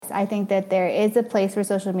I think that there is a place for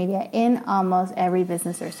social media in almost every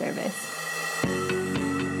business or service.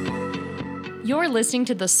 You're listening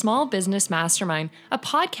to the Small Business Mastermind, a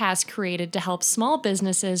podcast created to help small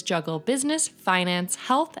businesses juggle business, finance,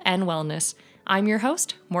 health, and wellness. I'm your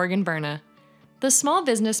host, Morgan Berna. The Small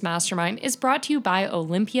Business Mastermind is brought to you by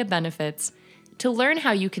Olympia Benefits. To learn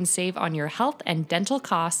how you can save on your health and dental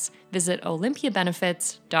costs, visit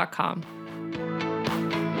olympiabenefits.com.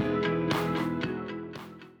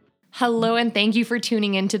 Hello, and thank you for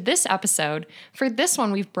tuning in to this episode. For this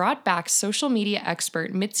one, we've brought back social media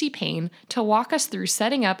expert Mitzi Payne to walk us through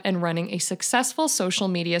setting up and running a successful social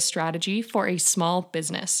media strategy for a small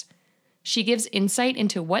business. She gives insight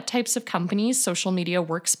into what types of companies social media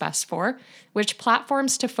works best for, which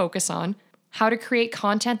platforms to focus on, how to create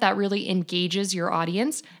content that really engages your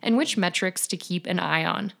audience, and which metrics to keep an eye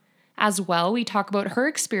on. As well, we talk about her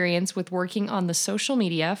experience with working on the social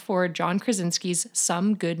media for John Krasinski's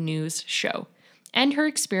Some Good News show, and her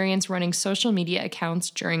experience running social media accounts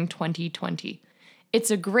during 2020. It's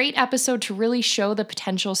a great episode to really show the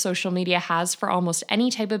potential social media has for almost any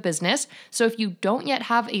type of business, so if you don't yet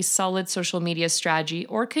have a solid social media strategy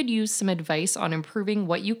or could use some advice on improving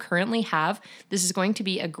what you currently have, this is going to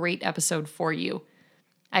be a great episode for you.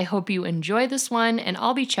 I hope you enjoy this one, and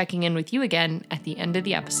I'll be checking in with you again at the end of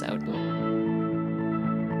the episode.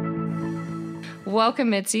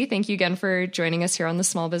 Welcome, Mitzi. Thank you again for joining us here on the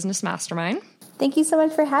Small Business Mastermind. Thank you so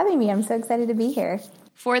much for having me. I'm so excited to be here.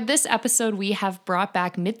 For this episode, we have brought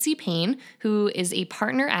back Mitzi Payne, who is a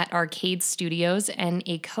partner at Arcade Studios and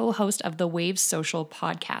a co-host of the Waves Social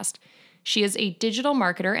podcast. She is a digital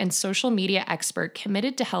marketer and social media expert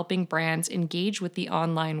committed to helping brands engage with the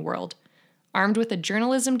online world. Armed with a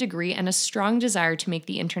journalism degree and a strong desire to make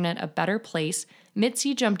the internet a better place,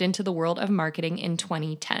 Mitzi jumped into the world of marketing in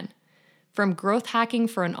 2010. From growth hacking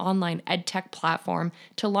for an online edtech platform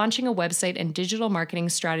to launching a website and digital marketing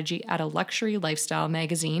strategy at a luxury lifestyle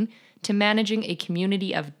magazine, to managing a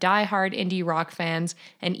community of die-hard indie rock fans,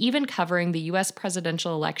 and even covering the U.S.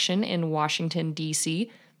 presidential election in Washington,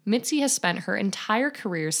 D.C., Mitzi has spent her entire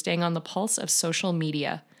career staying on the pulse of social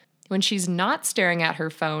media. When she's not staring at her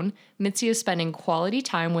phone, Mitzi is spending quality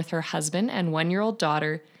time with her husband and 1-year-old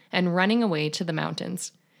daughter and running away to the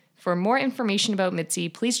mountains. For more information about Mitzi,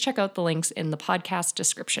 please check out the links in the podcast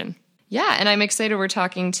description. Yeah, and I'm excited we're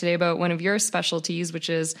talking today about one of your specialties, which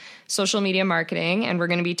is social media marketing, and we're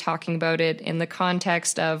going to be talking about it in the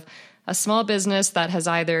context of a small business that has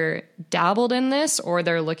either dabbled in this or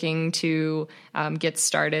they're looking to get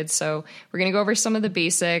started. So we're going to go over some of the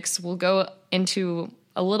basics. We'll go into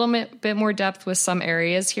a little bit more depth with some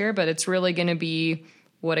areas here, but it's really going to be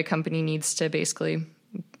what a company needs to basically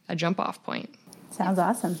a jump off point. Sounds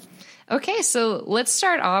awesome. Okay, so let's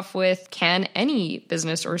start off with, can any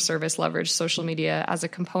business or service leverage social media as a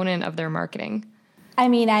component of their marketing? I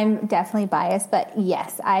mean, I'm definitely biased, but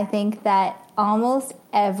yes, I think that almost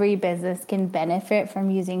every business can benefit from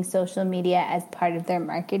using social media as part of their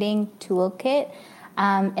marketing toolkit,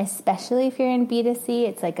 especially if you're in B2C.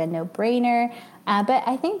 It's like a no-brainer. But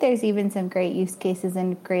I think there's even some great use cases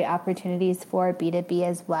and great opportunities for B2B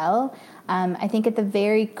as well. I think at the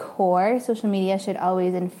very core, social media should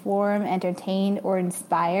always inform, entertain, or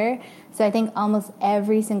inspire. So I think almost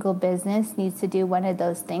every single business needs to do one of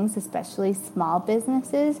those things, especially small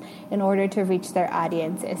businesses, in order to reach their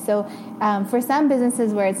audiences. So for some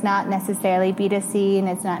businesses where it's not necessarily B2C and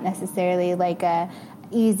it's not necessarily like a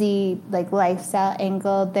easy like lifestyle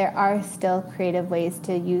angle, there are still creative ways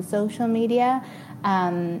to use social media.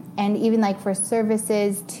 And even like for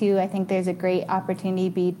services too, I think there's a great opportunity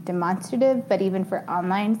to be demonstrative, but even for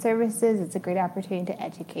online services, it's a great opportunity to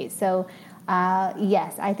educate. So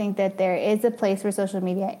yes, I think that there is a place for social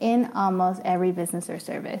media in almost every business or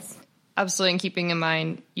service. Absolutely, and keeping in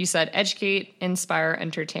mind, you said educate, inspire,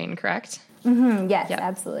 entertain, correct? Mm-hmm. Yes, yep.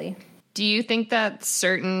 Absolutely. Do you think that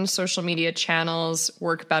certain social media channels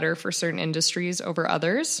work better for certain industries over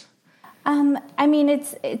others? I mean,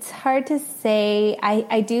 it's hard to say.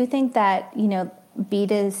 I do think that,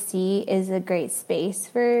 B2C is a great space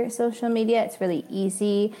for social media. It's really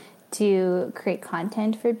easy to create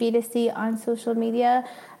content for B2C on social media.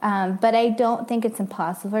 But I don't think it's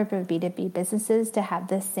impossible for B2B businesses to have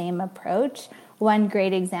the same approach. One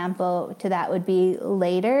great example to that would be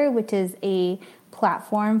Later, which is a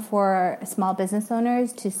platform for small business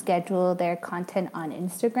owners to schedule their content on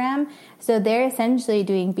Instagram. So they're essentially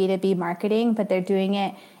doing B2B marketing, but they're doing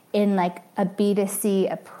it in like a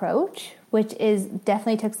B2C approach, which is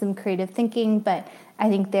definitely took some creative thinking, but I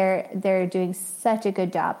think they're doing such a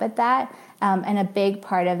good job at that. And a big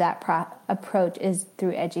part of that approach is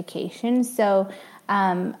through education. So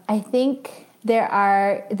I think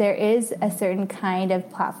there is a certain kind of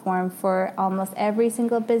platform for almost every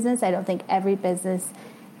single business. I don't think every business,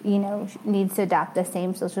 needs to adopt the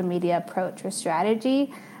same social media approach or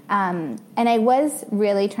strategy. And I was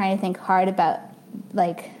really trying to think hard about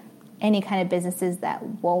like any kind of businesses that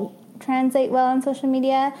won't translate well on social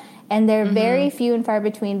media. And they're very few and far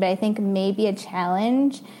between, but I think maybe a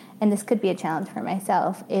challenge, and this could be a challenge for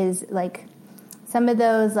myself, is like some of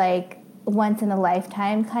those like once in a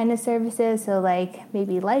lifetime kind of services. So like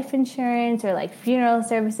maybe life insurance or like funeral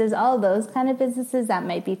services, all those kind of businesses, that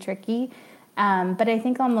might be tricky. But I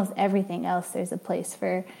think almost everything else, there's a place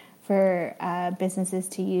for businesses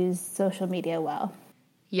to use social media well.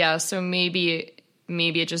 Yeah, so maybe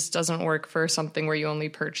it just doesn't work for something where you only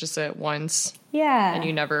purchase it once. Yeah. And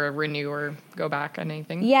you never renew or go back on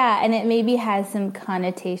anything. Yeah, and it maybe has some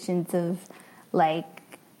connotations of like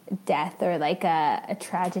death or like a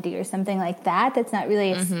tragedy or something like that. That's not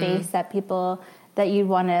really a space that you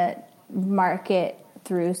want to market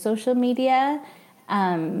through social media.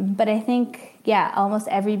 But I think, almost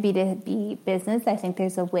every B2B business, I think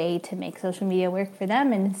there's a way to make social media work for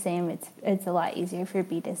them. And the same, it's a lot easier for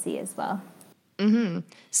B2C as well.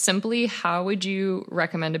 Simply, how would you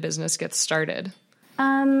recommend a business get started?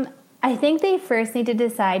 I think they first need to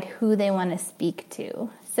decide who they want to speak to.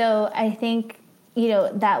 So I think,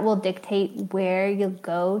 that will dictate where you'll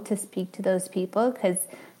go to speak to those people, because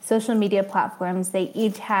social media platforms, they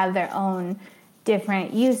each have their own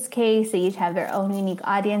different use case. They each have their own unique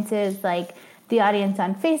audiences. Like the audience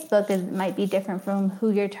on Facebook might be different from who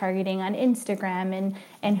you're targeting on Instagram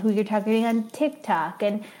and who you're targeting on TikTok.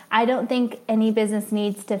 And I don't think any business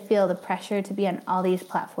needs to feel the pressure to be on all these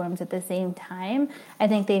platforms at the same time. I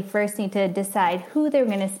think they first need to decide who they're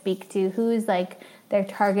going to speak to, who's like their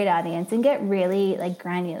target audience, and get really like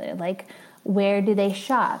granular. Like, where do they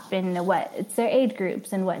shop, and it's their age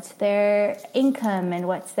groups, and what's their income, and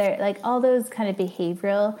what's their, like, all those kind of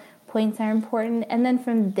behavioral points are important. And then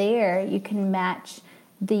from there, you can match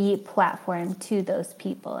the platform to those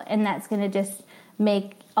people. And that's going to just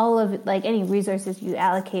make all of, like, any resources you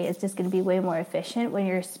allocate is just going to be way more efficient when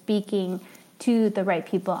you're speaking to the right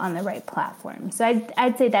people on the right platform. So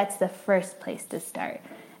I'd say that's the first place to start.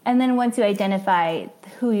 And then once you identify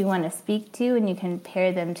who you want to speak to and you can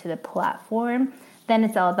pair them to the platform, then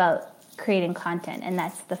it's all about creating content. And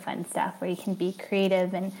that's the fun stuff where you can be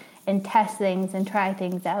creative and test things and try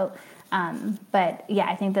things out. But yeah,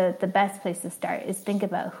 I think the best place to start is think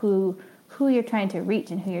about who you're trying to reach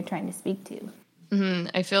and who you're trying to speak to.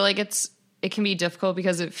 I feel like it can be difficult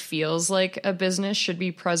because it feels like a business should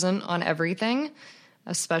be present on everything,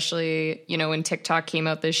 especially, when TikTok came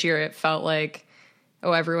out this year, it felt like,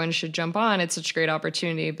 oh, everyone should jump on. It's such a great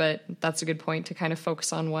opportunity, but that's a good point to kind of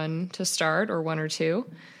focus on one to start, or one or two.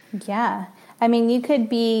 Yeah. I mean, you could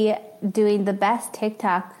be doing the best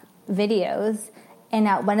TikTok videos and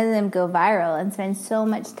not one of them go viral and spend so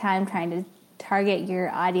much time trying to target your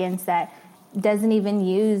audience that doesn't even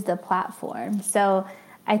use the platform. So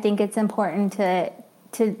I think it's important to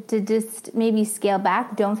just maybe scale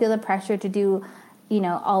back. Don't feel the pressure to do,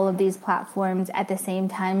 all of these platforms at the same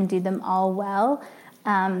time and do them all well.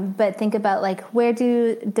 But think about like, where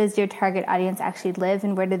does your target audience actually live,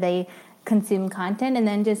 and where do they consume content, and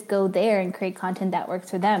then just go there and create content that works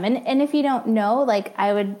for them. And if you don't know, like,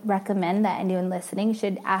 I would recommend that anyone listening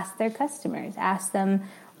should ask their customers, ask them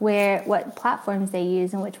what platforms they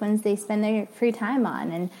use and which ones they spend their free time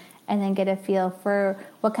on, and then get a feel for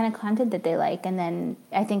what kind of content that they like. And then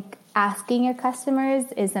I think asking your customers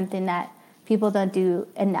is something that people don't do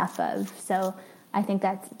enough of. So I think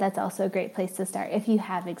that's also a great place to start if you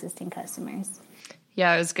have existing customers.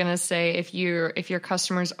 Yeah, I was going to say, if your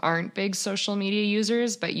customers aren't big social media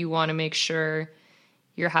users, but you want to make sure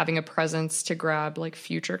you're having a presence to grab like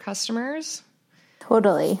future customers.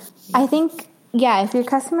 Totally. I think, if your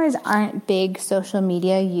customers aren't big social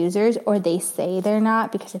media users, or they say they're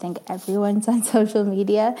not, because I think everyone's on social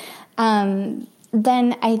media, then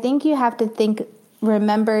I think you have to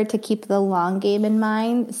remember to keep the long game in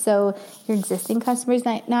mind. So your existing customers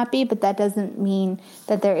might not be, but that doesn't mean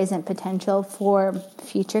that there isn't potential for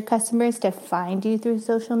future customers to find you through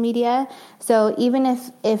social media. So even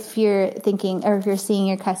if you're thinking, or if you're seeing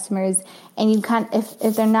your customers and you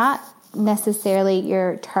if they're not necessarily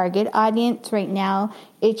your target audience right now,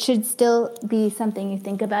 it should still be something you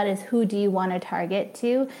think about, is who do you want to target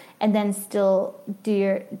to, and then still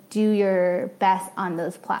do your best on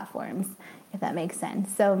those platforms, if that makes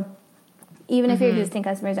sense. So even if your existing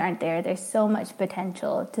customers aren't there, there's so much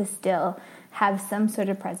potential to still have some sort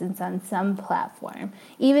of presence on some platform.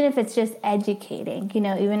 Even if it's just educating,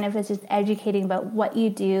 even if it's just educating about what you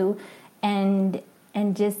do and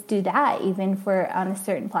and just do that even for on a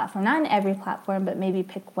certain platform, not on every platform, but maybe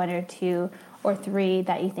pick 1 or 2 or 3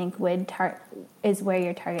 that you think is where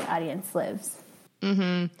your target audience lives.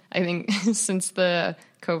 I think since the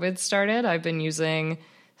COVID started, I've been using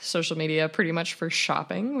social media pretty much for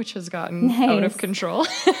shopping, which has gotten out of control.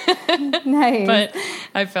 Nice. But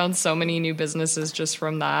I've found so many new businesses just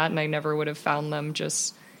from that, and I never would have found them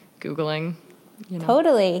just Googling.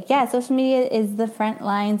 Totally. Yeah, social media is the front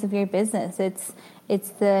lines of your business. It's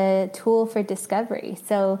the tool for discovery.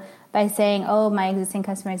 So by saying, oh, my existing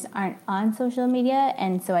customers aren't on social media,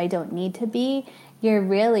 and so I don't need to be, you're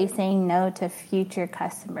really saying no to future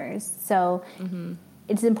customers. So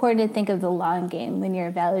it's important to think of the long game when you're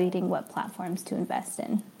evaluating what platforms to invest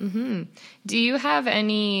in. Do you have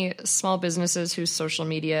any small businesses whose social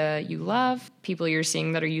media you love, people you're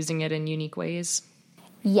seeing that are using it in unique ways?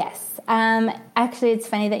 Yes. Actually, it's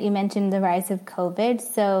funny that you mentioned the rise of COVID.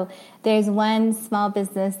 So there's one small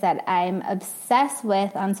business that I'm obsessed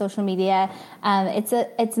with on social media.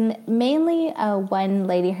 It's mainly one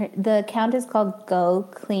lady. The account is called Go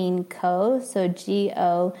Clean Co. So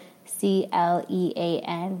GoCleanco.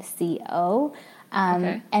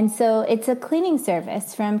 Okay. And so it's a cleaning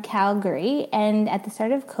service from Calgary. And at the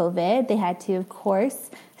start of COVID, they had to, of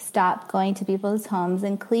course, stop going to people's homes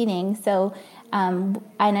and cleaning. So and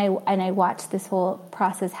I watched this whole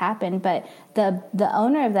process happen, but the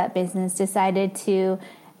owner of that business decided to,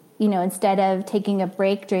 instead of taking a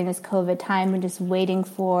break during this COVID time and just waiting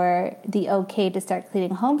for the okay to start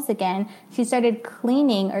cleaning homes again, she started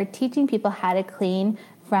cleaning or teaching people how to clean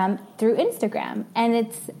through Instagram. And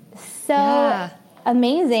it's so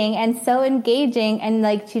amazing and so engaging, and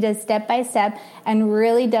like she does step by step and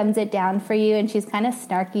really dumbs it down for you, and she's kind of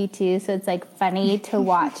snarky too, so it's like funny to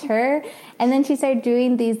watch her. And then she started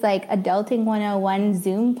doing these like Adulting 101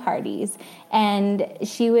 Zoom parties, and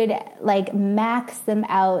she would like max them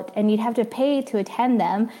out, and you'd have to pay to attend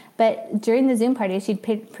them. But during the Zoom parties, she'd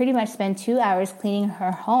pretty much spend 2 hours cleaning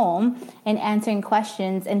her home and answering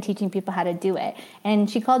questions and teaching people how to do it. And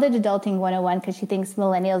she called it Adulting 101 because she thinks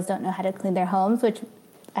millennials don't know how to clean their homes, which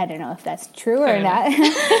I don't know if that's true or not.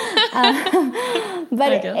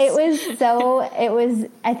 But I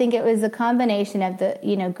think it was a combination of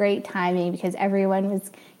the, great timing, because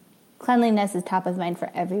cleanliness is top of mind for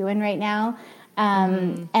everyone right now.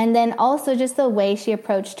 And then also just the way she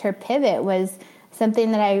approached her pivot was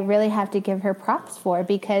something that I really have to give her props for,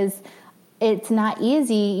 because it's not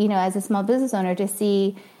easy, as a small business owner to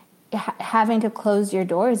see having to close your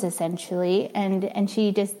doors essentially, and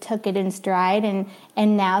she just took it in stride, and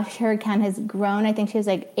now her account has grown. I think she has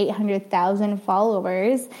like 800,000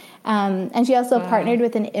 followers, and she also partnered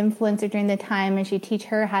with an influencer during the time, and she teach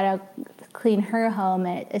her how to clean her home,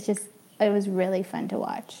 and it was really fun to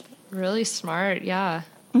watch. Really smart. Yeah.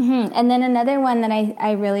 And then another one that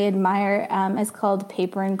I really admire is called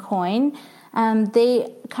Paper and Coin.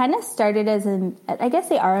 They kind of started I guess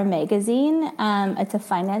they are a magazine. It's a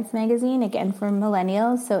finance magazine, again, for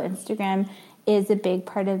millennials. So Instagram is a big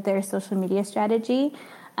part of their social media strategy.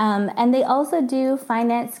 And they also do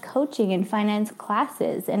finance coaching and finance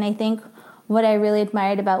classes. And I think what I really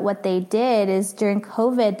admired about what they did is during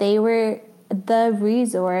COVID, they were the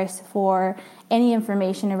resource for any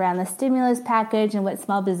information around the stimulus package and what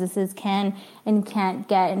small businesses can and can't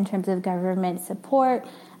get in terms of government support.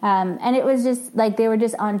 And it was just like they were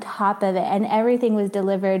just on top of it, and everything was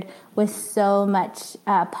delivered with so much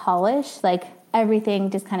polish. Like everything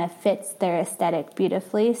just kind of fits their aesthetic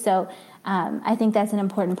beautifully. So I think that's an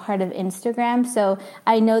important part of Instagram. So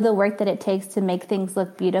I know the work that it takes to make things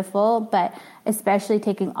look beautiful, but especially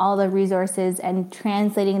taking all the resources and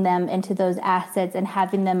translating them into those assets and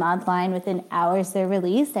having them online within hours they're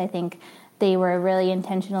released. I think they were really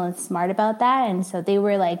intentional and smart about that. And so they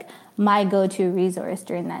were like my go-to resource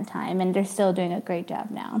during that time. And they're still doing a great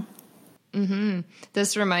job now.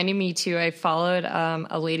 This reminded me too, I followed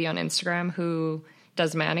a lady on Instagram who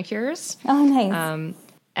does manicures. Oh, nice.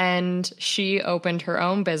 And she opened her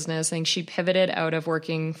own business. I think she pivoted out of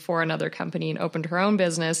working for another company and opened her own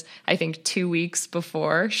business, I think 2 weeks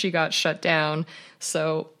before she got shut down.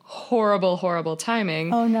 So horrible, horrible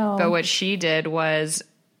timing. Oh, no. But what she did was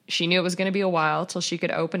she knew it was going to be a while till she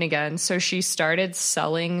could open again. So she started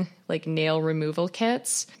selling like nail removal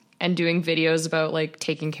kits and doing videos about like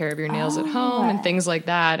taking care of your nails at home and things like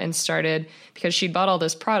that, and started, because she'd bought all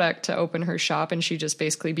this product to open her shop, and she just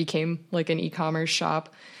basically became like an e-commerce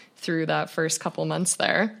shop through that first couple months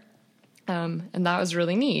there. And that was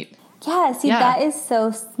really neat. Yeah, that is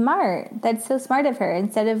so smart. That's so smart of her.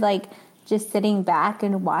 Instead of like just sitting back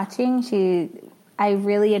and watching, I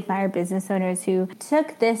really admire business owners who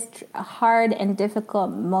took this hard and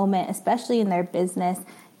difficult moment, especially in their business,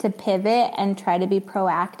 to pivot and try to be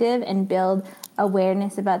proactive and build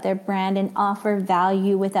awareness about their brand and offer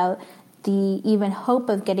value without the even hope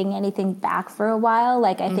of getting anything back for a while.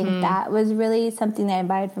 Like, I think that was really something that I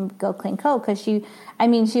admired from Go Clean Co. Because she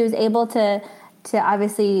was able to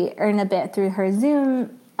obviously earn a bit through her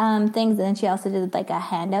Zoom things, and then she also did like a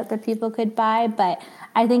handout that people could buy. But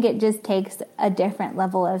I think it just takes a different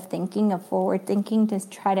level of thinking, of forward thinking, to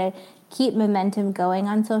try to keep momentum going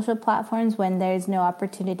on social platforms when there's no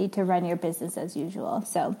opportunity to run your business as usual.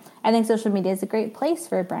 So I think social media is a great place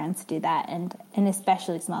for brands to do that, and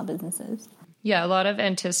especially small businesses. Yeah, a lot of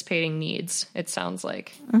anticipating needs, it sounds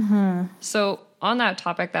like. So on that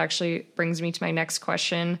topic, that actually brings me to my next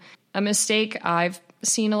question. A mistake I've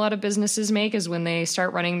seen a lot of businesses make is when they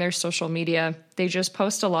start running their social media, they just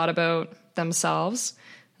post a lot about themselves.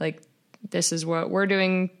 Like, this is what we're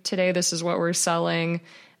doing today, this is what we're selling.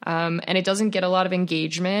 And it doesn't get a lot of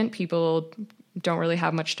engagement. People don't really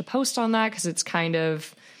have much to post on that because it's kind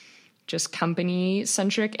of just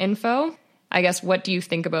company-centric info. I guess, what do you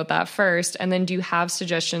think about that first? And then do you have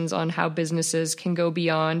suggestions on how businesses can go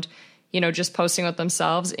beyond, just posting about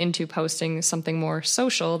themselves into posting something more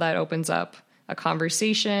social that opens up a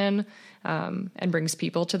conversation and brings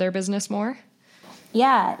people to their business more?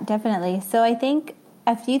 Yeah, definitely. So I think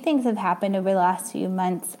a few things have happened over the last few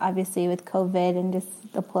months, obviously with COVID and just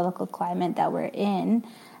the political climate that we're in.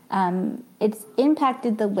 It's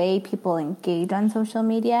impacted the way people engage on social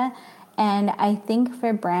media. And I think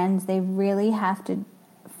for brands, they really have to,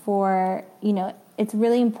 it's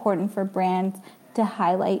really important for brands to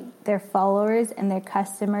highlight their followers and their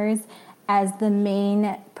customers as the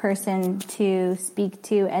main person to speak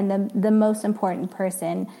to and the most important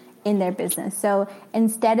person in their business. So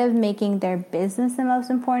instead of making their business the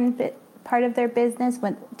most important part of their business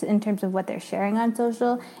in terms of what they're sharing on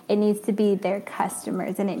social, it needs to be their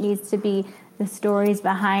customers, and it needs to be the stories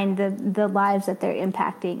behind the lives that they're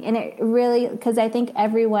impacting. And it really, because I think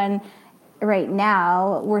everyone right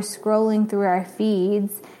now, we're scrolling through our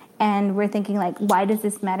feeds and we're thinking like, why does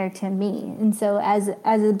this matter to me? And so as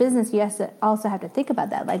a business, you also have to think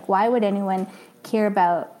about that. Like, why would anyone care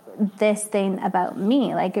about this thing about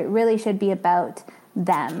me? Like, it really should be about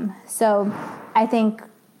them. So I think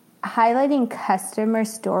highlighting customer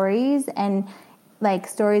stories and like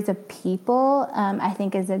stories of people, I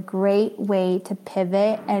think is a great way to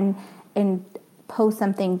pivot and post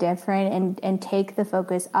something different and take the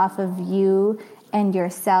focus off of you and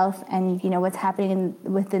yourself and what's happening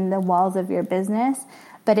within the walls of your business.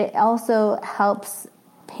 But it also helps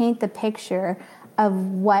paint the picture of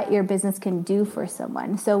what your business can do for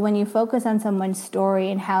someone. So when you focus on someone's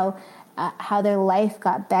story and how their life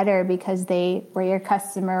got better because they were your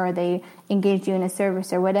customer or they engaged you in a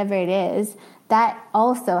service or whatever it is, that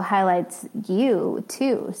also highlights you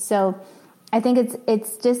too. So I think it's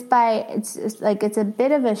a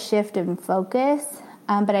bit of a shift in focus,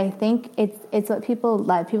 but I think it's what people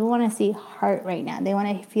love. People want to see heart right now. They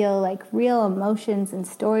want to feel like real emotions and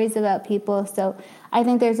stories about people. So I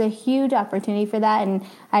think there's a huge opportunity for that, and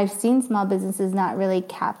I've seen small businesses not really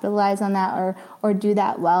capitalize on that or do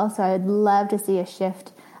that well. So I would love to see a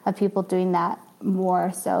shift of people doing that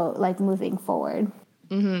more. So like moving forward.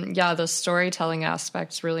 Mm-hmm. Yeah, the storytelling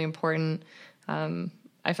aspect's really important.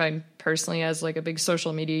 I find personally as like a big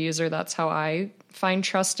social media user, that's how I find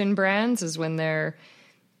trust in brands, is when they're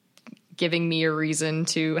giving me a reason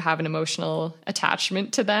to have an emotional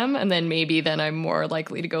attachment to them. And then I'm more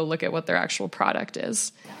likely to go look at what their actual product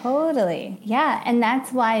is. Totally. Yeah. And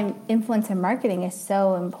that's why influencer marketing is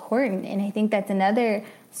so important. And I think that's another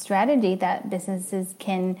strategy that businesses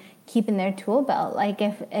can keep in their tool belt. Like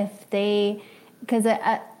because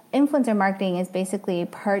influencer marketing is basically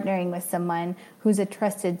partnering with someone who's a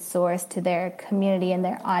trusted source to their community and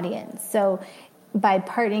their audience. So by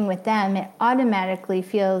partnering with them, it automatically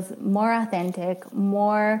feels more authentic,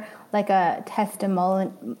 more like a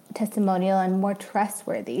testimonial and more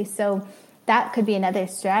trustworthy. So that could be another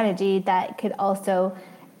strategy that could also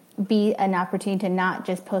be an opportunity to not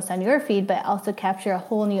just post on your feed, but also capture a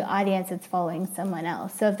whole new audience that's following someone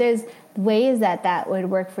else. So if there's ways that would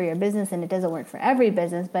work for your business, and it doesn't work for every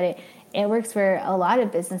business, but it works for a lot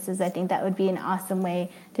of businesses, I think that would be an awesome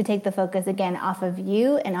way to take the focus again off of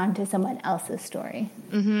you and onto someone else's story.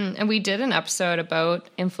 Mm-hmm. And we did an episode about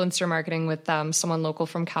influencer marketing with someone local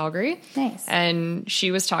from Calgary. Nice. And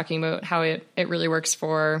she was talking about how it really works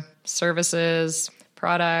for services,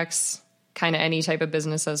 products, kind of any type of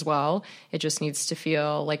business as well. It just needs to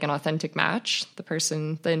feel like an authentic match. The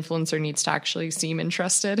influencer needs to actually seem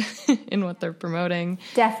interested in what they're promoting.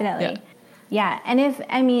 Definitely. Yeah. Yeah. And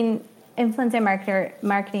influencer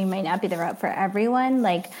marketing might not be the route for everyone.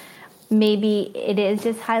 Like maybe it is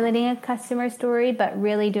just highlighting a customer story, but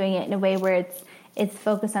really doing it in a way where it's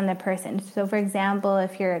focused on the person. So for example,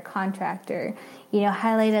 if you're a contractor,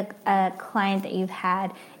 highlight a client that you've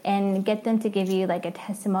had and get them to give you like a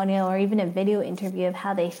testimonial or even a video interview of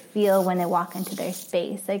how they feel when they walk into their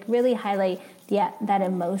space. Like really highlight that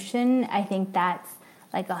emotion. I think that's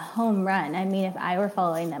like a home run. I mean, if I were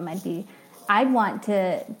following them, I'd want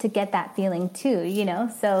to get that feeling too,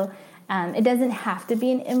 So it doesn't have to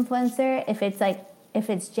be an influencer if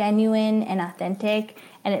it's genuine and authentic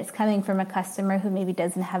and it's coming from a customer who maybe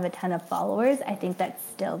doesn't have a ton of followers. I think that's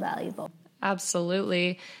still valuable.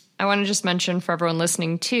 Absolutely. I want to just mention for everyone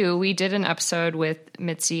listening too, we did an episode with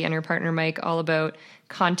Mitzi and her partner Mike all about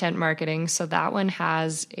content marketing. So that one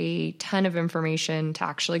has a ton of information to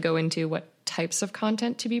actually go into what types of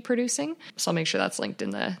content to be producing. So I'll make sure that's linked in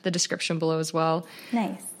the description below as well.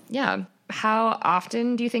 Nice. Yeah. How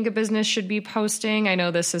often do you think a business should be posting? I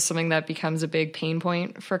know this is something that becomes a big pain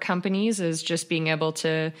point for companies, is just being able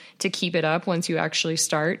to keep it up once you actually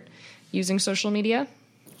start using social media.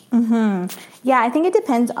 Mm-hmm. Yeah, I think it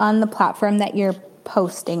depends on the platform that you're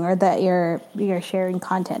posting or that you're sharing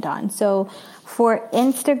content on. So for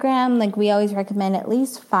Instagram, like we always recommend at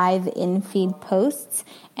least 5 in-feed posts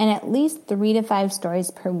and at least 3 to 5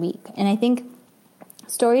 stories per week. And I think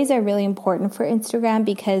stories are really important for Instagram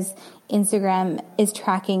because Instagram is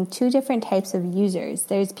tracking 2 different types of users.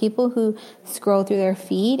 There's people who scroll through their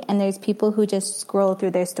feed and there's people who just scroll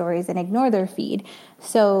through their stories and ignore their feed.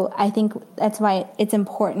 So I think that's why it's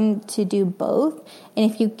important to do both. And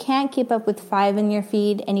if you can't keep up with 5 in your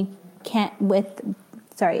feed and if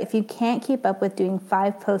you can't keep up with doing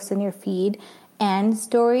 5 posts in your feed and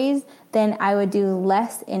stories, then I would do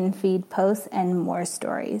less in-feed posts and more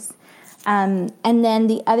stories. And then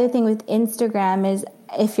the other thing with Instagram is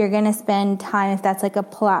if you're going to spend time, if that's like a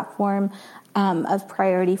platform of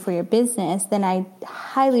priority for your business, then I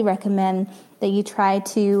highly recommend that you try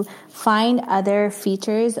to find other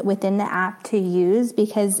features within the app to use,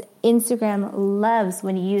 because Instagram loves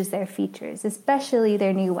when you use their features, especially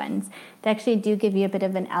their new ones. They actually do give you a bit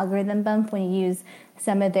of an algorithm bump when you use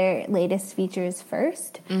some of their latest features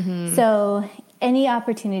first. Mm-hmm. So any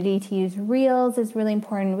opportunity to use Reels is really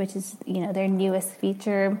important, which is, their newest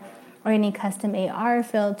feature, or any custom AR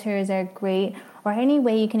filters are great, or any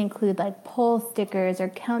way you can include like poll stickers or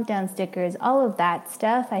countdown stickers, all of that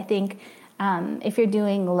stuff. I think if you're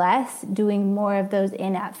doing less, doing more of those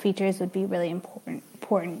in-app features would be really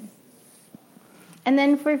important. And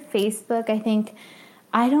then for Facebook, I think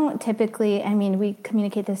we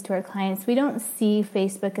communicate this to our clients. We don't see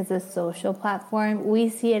Facebook as a social platform. We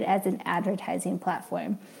see it as an advertising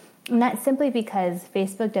platform. And that's simply because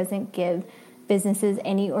Facebook doesn't give businesses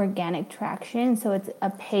any organic traction. So it's a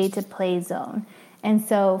pay-to-play zone. And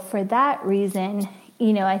so for that reason,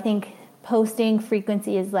 I think posting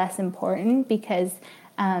frequency is less important, because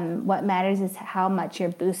what matters is how much you're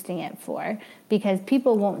boosting it for, because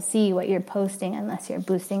people won't see what you're posting unless you're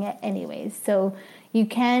boosting it anyways. So you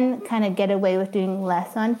can kind of get away with doing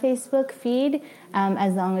less on Facebook feed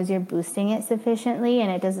as long as you're boosting it sufficiently,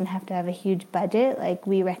 and it doesn't have to have a huge budget. Like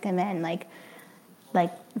we recommend like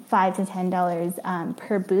 $5 to $10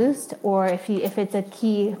 per boost, or if it's a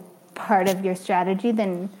key part of your strategy,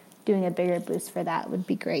 then doing a bigger boost for that would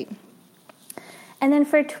be great. And then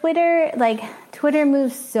for Twitter, Twitter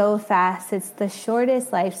moves so fast. It's the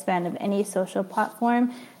shortest lifespan of any social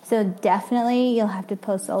platform. So definitely you'll have to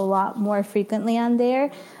post a lot more frequently on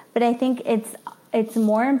there. But I think it's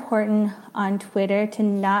more important on Twitter to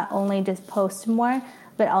not only just post more,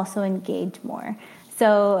 but also engage more.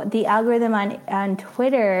 So the algorithm on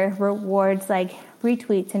Twitter rewards like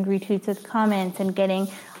retweets and retweets with comments and getting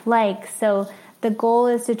likes. So the goal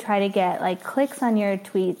is to try to get like clicks on your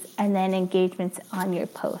tweets and then engagements on your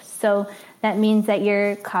posts. So that means that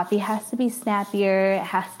your copy has to be snappier, it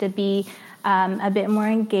has to be a bit more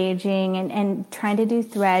engaging, and trying to do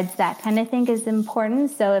threads, that kind of thing is important.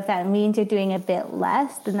 So if that means you're doing a bit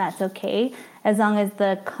less, then that's okay, as long as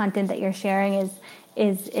the content that you're sharing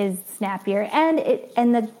is snappier.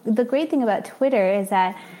 And the great thing about Twitter is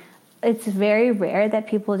that it's very rare that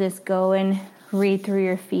people just go and read through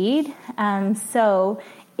your feed. So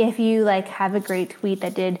if you have a great tweet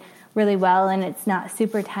that did really well and it's not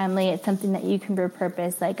super timely, it's something that you can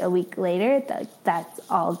repurpose a week later, that's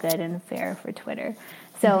all good and fair for Twitter.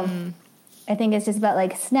 So I think it's just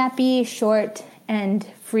about snappy, short, and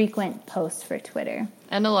frequent posts for Twitter.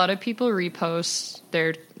 And a lot of people repost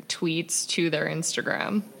their tweets to their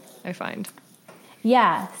Instagram, I find.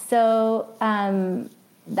 Yeah. So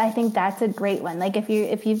I think that's a great one. Like if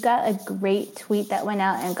you've got a great tweet that went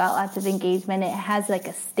out and got lots of engagement, it has like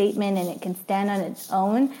a statement and it can stand on its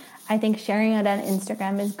own. I think sharing it on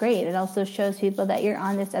Instagram is great. It also shows people that you're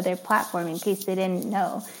on this other platform in case they didn't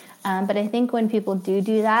know. But I think when people do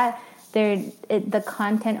that, the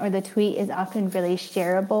content or the tweet is often really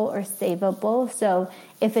shareable or savable. So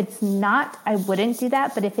if it's not, I wouldn't do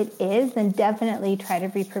that. But if it is, then definitely try to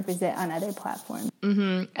repurpose it on other platforms.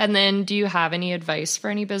 Mm-hmm. And then do you have any advice for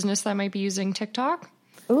any business that might be using TikTok?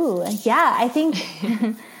 Ooh, yeah. I think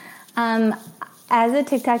as a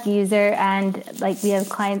TikTok user and like we have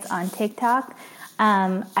clients on TikTok,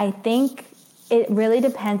 I think it really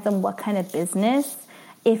depends on what kind of business.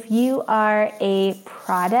 If you are a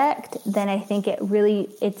product, then I think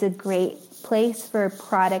it's a great place for a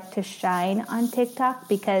product to shine on TikTok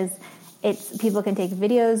because people can take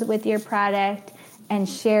videos with your product and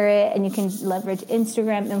share it, and you can leverage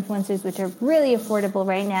Instagram influencers, which are really affordable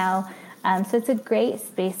right now. So it's a great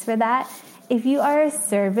space for that. If you are a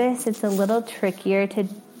service, it's a little trickier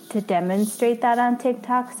to demonstrate that on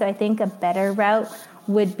TikTok. So I think a better route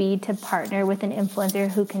would be to partner with an influencer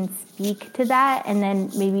who can speak to that, and then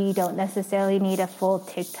maybe you don't necessarily need a full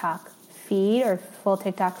TikTok feed or full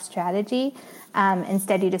TikTok strategy.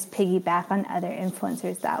 Instead, you just piggyback on other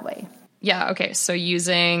influencers that way. Yeah, okay. So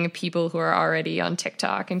using people who are already on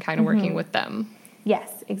TikTok and kind of working with them. Yes,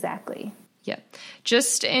 exactly. Yeah.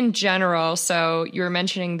 Just in general, so you were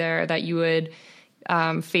mentioning there that you would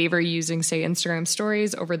favor using, say, Instagram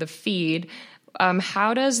stories over the feed.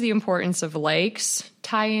 How does the importance of likes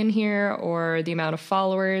tie in here, or the amount of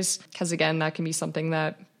followers? Because again, that can be something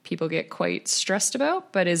that people get quite stressed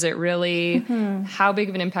about, but is it really, how big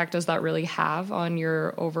of an impact does that really have on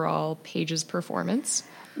your overall page's performance?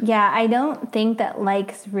 Yeah, I don't think that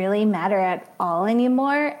likes really matter at all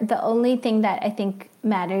anymore. The only thing that I think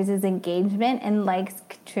matters is engagement, and likes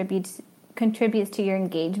contributes to your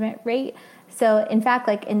engagement rate. So in fact,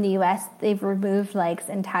 like in the US, they've removed likes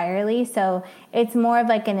entirely. So it's more of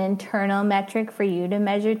like an internal metric for you to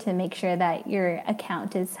measure to make sure that your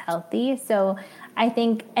account is healthy. So I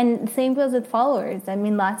think, and same goes with followers. I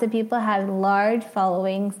mean, lots of people have large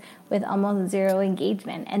followings with almost zero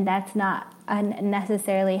engagement, and that's not a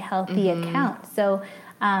necessarily healthy account. So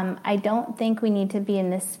I don't think we need to be in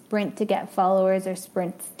this sprint to get followers or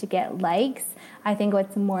sprints to get likes. I think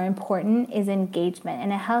what's more important is engagement,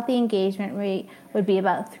 and a healthy engagement rate would be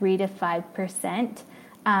about 3 to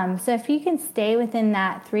 5%. So if you can stay within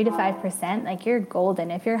that 3 to 5%, like you're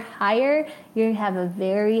golden. If you're higher, you have a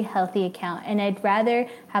very healthy account. And I'd rather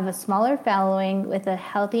have a smaller following with a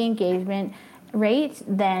healthy engagement rate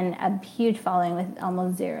than a huge following with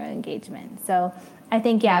almost zero engagement. So I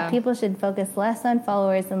think, people should focus less on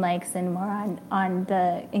followers and likes and more on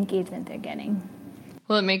the engagement they're getting.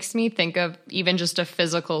 Well, it makes me think of even just a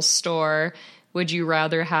physical store. Would you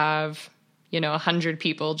rather have, 100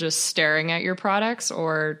 people just staring at your products,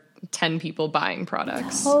 or 10 people buying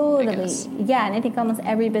products? Totally. Yeah, and I think almost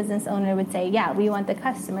every business owner would say, yeah, we want the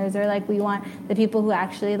customers, or like we want the people who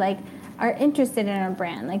actually like are interested in our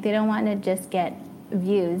brand. Like they don't want to just get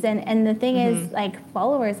views. And the thing is, like,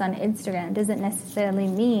 followers on Instagram doesn't necessarily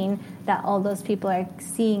mean that all those people are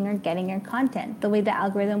seeing or getting your content. The way the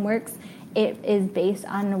algorithm works, it is based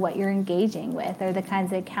on what you're engaging with or the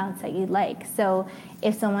kinds of accounts that you like. So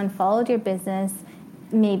if someone followed your business,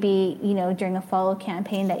 maybe, during a follow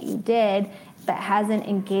campaign that you did, but hasn't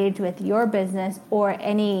engaged with your business or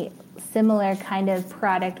any similar kind of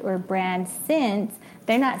product or brand since,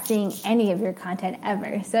 they're not seeing any of your content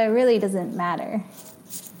ever. So it really doesn't matter.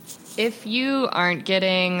 If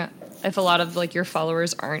a lot of like your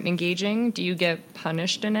followers aren't engaging, do you get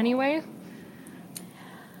punished in any way?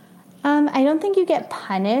 I don't think you get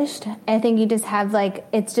punished. I think you just have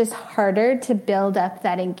it's just harder to build up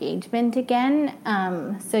that engagement again.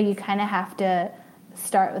 So you kind of have to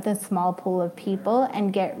start with a small pool of people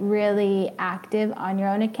and get really active on your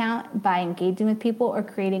own account by engaging with people or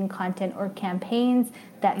creating content or campaigns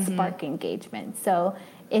that spark engagement. So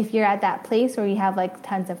if you're at that place where you have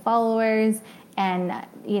tons of followers and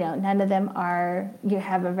none of them you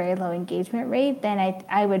have a very low engagement rate, then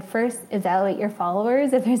I would first evaluate your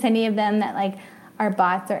followers. If there's any of them that are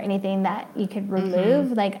bots or anything that you could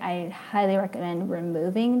remove, I highly recommend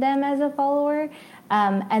removing them as a follower.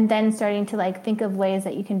 And then starting to think of ways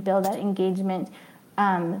that you can build that engagement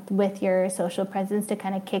with your social presence to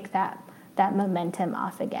kind of kick that momentum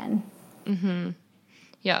off again.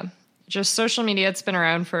 Yeah, just social media, it's been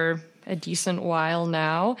around for a decent while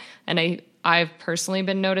now, and I've personally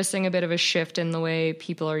been noticing a bit of a shift in the way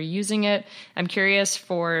people are using it. I'm curious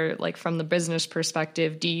from the business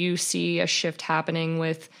perspective, do you see a shift happening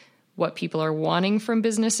with what people are wanting from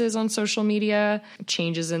businesses on social media,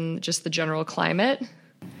 changes in just the general climate?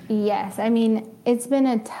 Yes. I mean, it's been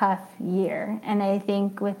a tough year. And I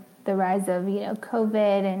think with the rise of,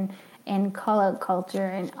 COVID and call-out culture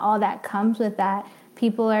and all that comes with that,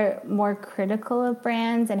 people are more critical of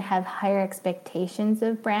brands and have higher expectations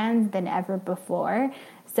of brands than ever before.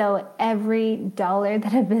 So every dollar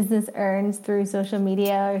that a business earns through social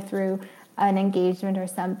media or through an engagement or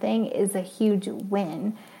something is a huge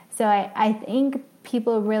win. So I think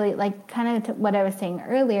people really, like kind of what I was saying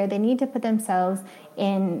earlier, they need to put themselves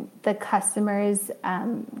in the customers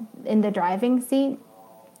in the driving seat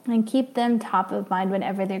and keep them top of mind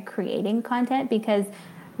whenever they're creating content, because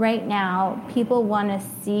right now people want to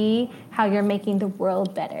see how you're making the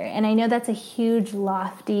world better. And I know that's a huge,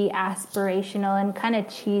 lofty, aspirational, and kind of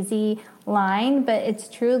cheesy line, but it's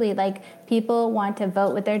truly like people want to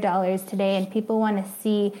vote with their dollars today, and people want to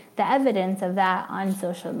see the evidence of that on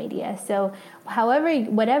social media. So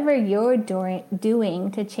whatever you're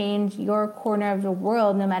doing to change your corner of the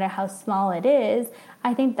world, no matter how small it is,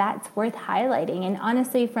 I think that's worth highlighting. And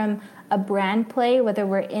honestly, from a brand play, whether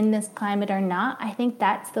we're in this climate or not, I think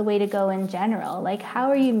that's the way to go in general. Like, how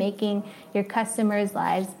are you making your customers'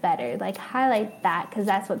 lives better? Like, highlight that, because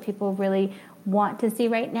that's what people really want to see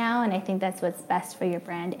right now, and I think that's what's best for your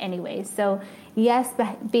brand anyway. So yes,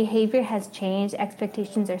 behavior has changed.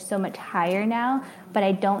 Expectations are so much higher now, but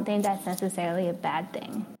I don't think that's necessarily a bad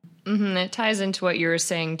thing. Mm-hmm. It ties into what you were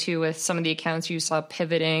saying too, with some of the accounts you saw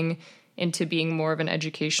pivoting into being more of an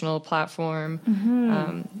educational platform.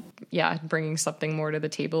 Mm-hmm. Bringing something more to the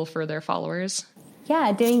table for their followers.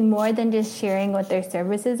 Yeah, doing more than just sharing what their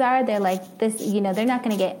services are. They're like this, they're not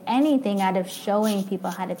going to get anything out of showing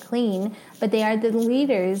people how to clean, but they are the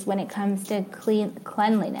leaders when it comes to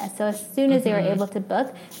cleanliness. So as soon as they were able to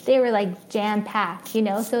book, they were like jam-packed,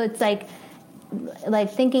 so it's like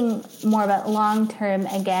thinking more about long-term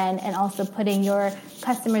again, and also putting your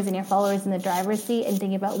customers and your followers in the driver's seat and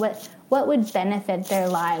thinking about what would benefit their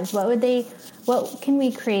lives. What can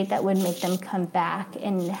we create that would make them come back,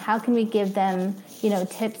 and how can we give them,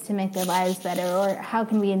 tips to make their lives better, or how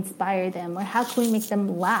can we inspire them, or how can we make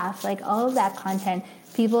them laugh? Like all of that content,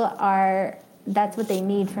 that's what they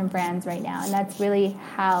need from brands right now. And that's really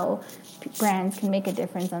how brands can make a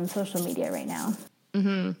difference on social media right now.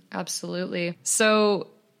 Mm-hmm, absolutely. So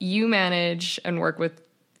you manage and work with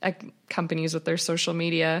companies with their social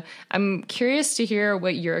media. I'm curious to hear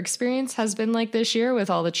what your experience has been like this year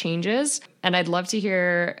with all the changes. And I'd love to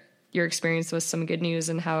hear your experience with some good news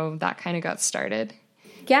and how that kind of got started.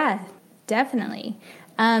 Yeah, definitely.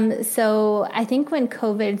 So I think when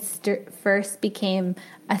COVID first became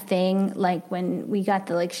a thing, like when we got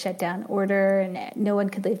the shutdown order and no one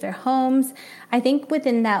could leave their homes, I think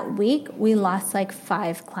within that week we lost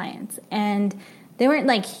 5 clients. And they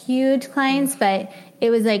weren't huge clients, but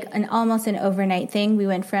it was almost an overnight thing. We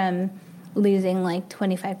went from losing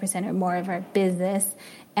 25% or more of our business.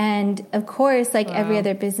 And of course, every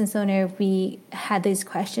other business owner, we had these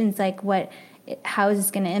questions how is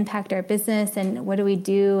this going to impact our business, and what do we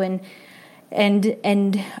do, and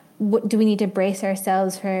what, do we need to brace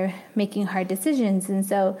ourselves for making hard decisions? And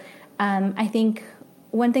so I think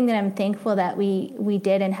one thing that I'm thankful that we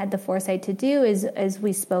did and had the foresight to do is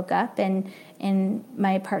we spoke up, and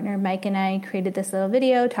my partner Mike and I created this little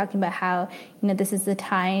video talking about how this is the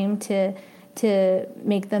time to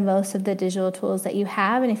make the most of the digital tools that you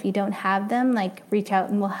have, and if you don't have them, reach out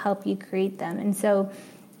and we'll help you create them. And so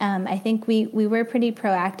I think we were pretty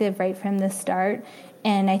proactive right from the start,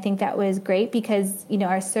 and I think that was great because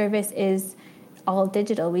our service is all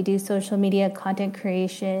digital. We do social media, content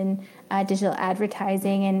creation, digital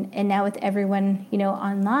advertising, and now with everyone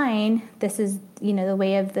online, this is the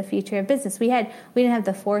way of the future of business. We didn't have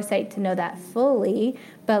the foresight to know that fully,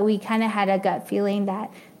 but we kind of had a gut feeling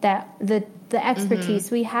that the expertise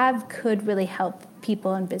we have could really help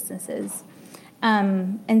people and businesses.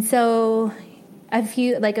 And so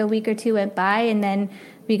a week or two went by, and then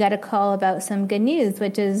we got a call about some good news,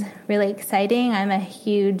 which is really exciting. I'm a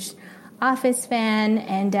huge Office fan,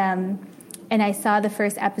 and I saw the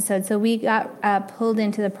first episode. So we got pulled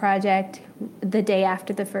into the project the day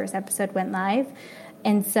after the first episode went live,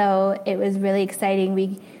 and so it was really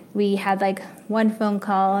exciting. We had one phone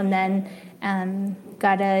call, and then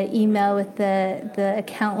got an email with the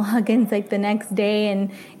account logins the next day,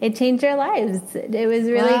 and it changed our lives. It was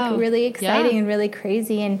really exciting and really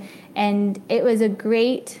crazy, and it was a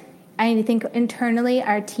great. I think internally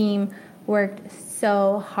our team worked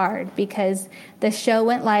so hard because the show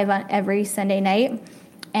went live on every Sunday night,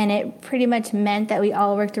 and it pretty much meant that we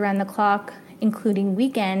all worked around the clock including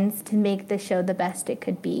weekends, to make the show the best it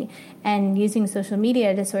could be. And using social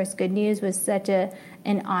media to source good news was such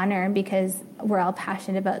an honor, because we're all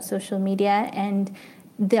passionate about social media, and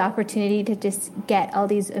the opportunity to just get all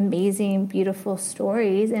these amazing, beautiful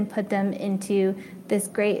stories and put them into this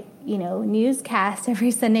great, newscast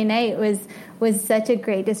every Sunday night was such a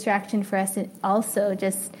great distraction for us, and also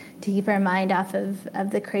just to keep our mind off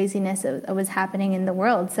of the craziness of what was happening in the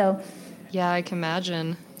world. So yeah, I can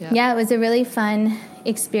imagine. Yeah, it was a really fun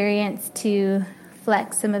experience to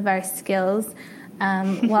flex some of our skills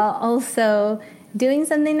while also doing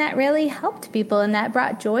something that really helped people and that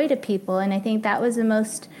brought joy to people. And I think that was the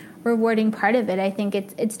most rewarding part of it. I think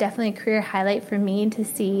it's definitely a career highlight for me to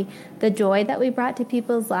see the joy that we brought to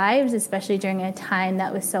people's lives, especially during a time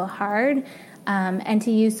that was so hard. And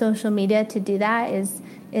to use social media to do that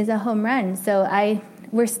is a home run. So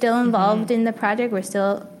we're still involved in the project. We're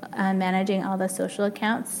still managing all the social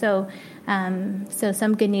accounts. So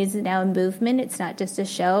some good news is now a movement. It's not just a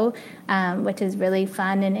show, which is really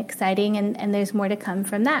fun and exciting, and there's more to come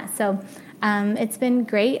from that. So it's been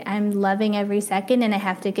great. I'm loving every second, and I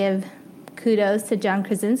have to give kudos to John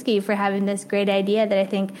Krasinski for having this great idea that I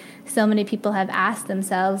think so many people have asked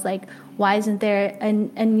themselves, like, why isn't there a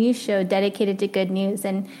news show dedicated to good news?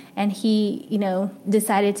 And he,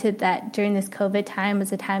 decided that during this COVID time was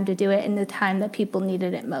the time to do it, and the time that people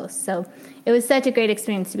needed it most. So it was such a great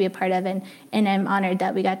experience to be a part of, and I'm honored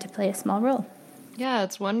that we got to play a small role. Yeah,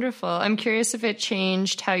 it's wonderful. I'm curious if it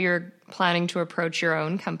changed how you're planning to approach your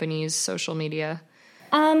own company's social media.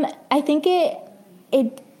 I think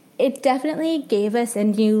it definitely gave us a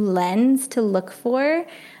new lens to look for.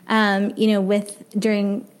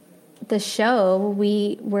 During the show,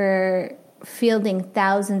 we were fielding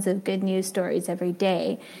thousands of good news stories every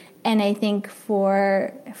day. And I think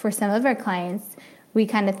for some of our clients, we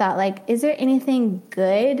kind of thought, like, is there anything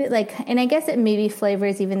good? Like, and I guess it maybe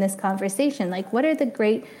flavors even this conversation. Like, what are the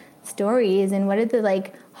great stories, and what are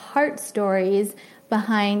the heart stories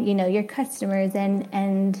behind, your customers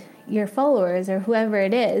and your followers or whoever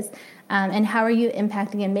it is, and how are you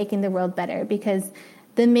impacting and making the world better? Because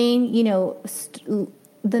the main,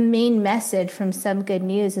 the main message from Some Good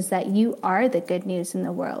News is that you are the good news in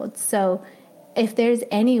the world. So if there's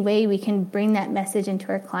any way we can bring that message into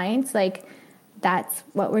our clients, that's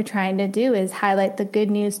what we're trying to do, is highlight the good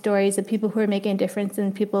news stories of people who are making a difference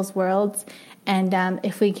in people's worlds. And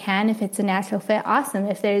if we can, if it's a natural fit, awesome.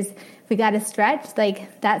 If we got to stretch,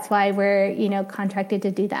 that's why we're, contracted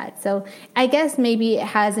to do that. So I guess maybe it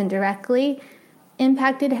hasn't directly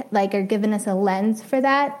impacted, or given us a lens for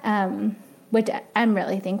that, which I'm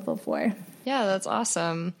really thankful for. Yeah, that's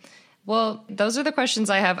awesome. Well, those are the questions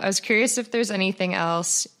I have. I was curious if there's anything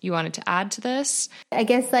else you wanted to add to this. I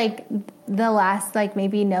guess the last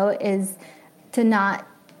maybe note is to not,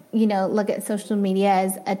 look at social media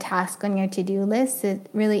as a task on your to-do list. It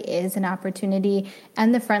really is an opportunity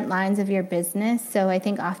and the front lines of your business. So I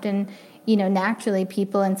think often, naturally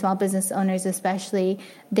people and small business owners especially,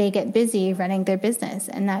 they get busy running their business,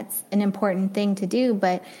 and that's an important thing to do.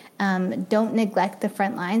 But don't neglect the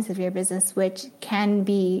front lines of your business, which can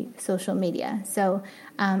be social media. So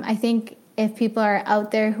I think if people are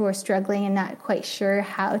out there who are struggling and not quite sure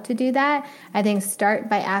how to do that, I think start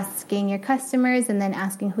by asking your customers, and then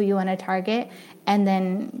asking who you want to target, and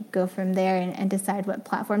then go from there and decide what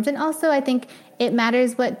platforms. And also, I think it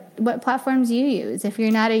matters what platforms you use. If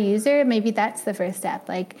you're not a user, maybe that's the first step.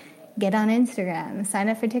 Get on Instagram, sign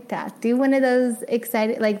up for TikTok, do one of those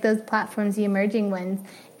those platforms, the emerging ones,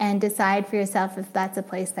 and decide for yourself if that's a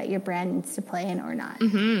place that your brand needs to play in or not.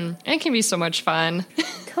 Mm-hmm. It can be so much fun.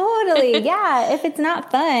 Totally. Yeah. If it's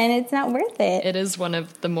not fun, it's not worth it. It is one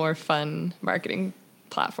of the more fun marketing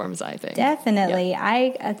platforms, I think. Definitely. Yeah.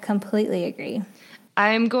 I completely agree.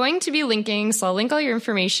 I'm going to be linking, so I'll link all your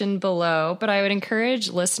information below, but I would encourage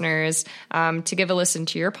listeners to give a listen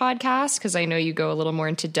to your podcast, because I know you go a little more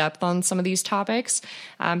into depth on some of these topics.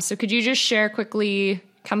 So could you just share quickly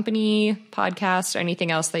company, podcast, or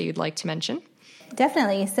anything else that you'd like to mention?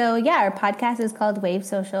 Definitely. So our podcast is called Wave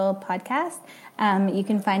Social Podcast. You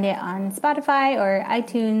can find it on Spotify or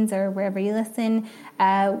iTunes or wherever you listen.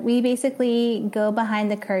 We basically go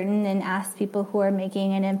behind the curtain and ask people who are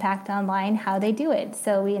making an impact online how they do it.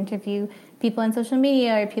 So we interview people in social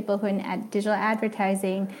media or people who are in digital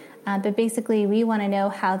advertising. But basically, we want to know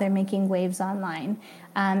how they're making waves online.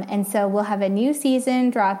 And so we'll have a new season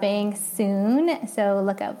dropping soon. So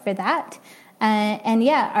look out for that.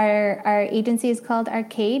 Our agency is called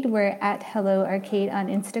Arcade. We're at Hello Arcade on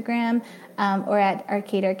Instagram, or at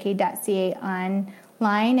arcadearcade.ca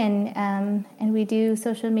online, and we do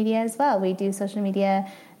social media as well. We do social media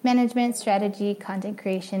management, strategy, content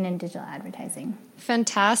creation, and digital advertising.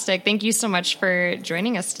 Fantastic. Thank you so much for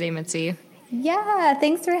joining us today, Mitzi. Yeah,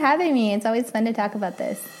 thanks for having me. It's always fun to talk about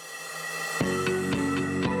this.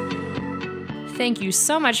 Thank you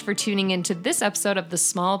so much for tuning into this episode of the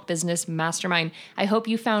Small Business Mastermind. I hope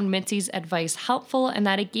you found Mitzi's advice helpful and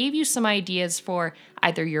that it gave you some ideas for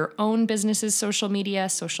either your own business's social media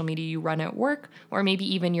you run at work, or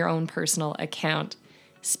maybe even your own personal account.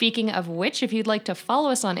 Speaking of which, if you'd like to follow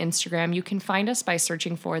us on Instagram, you can find us by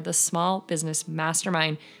searching for the Small Business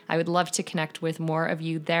Mastermind. I would love to connect with more of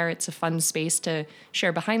you there. It's a fun space to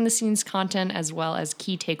share behind the scenes content as well as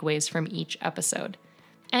key takeaways from each episode.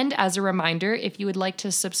 And as a reminder, if you would like to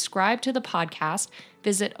subscribe to the podcast,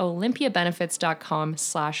 visit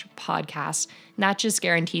olympiabenefits.com/podcast. And that just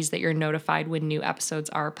guarantees that you're notified when new episodes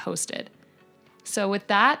are posted. So with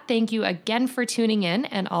that, thank you again for tuning in,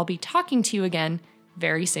 and I'll be talking to you again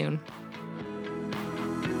very soon.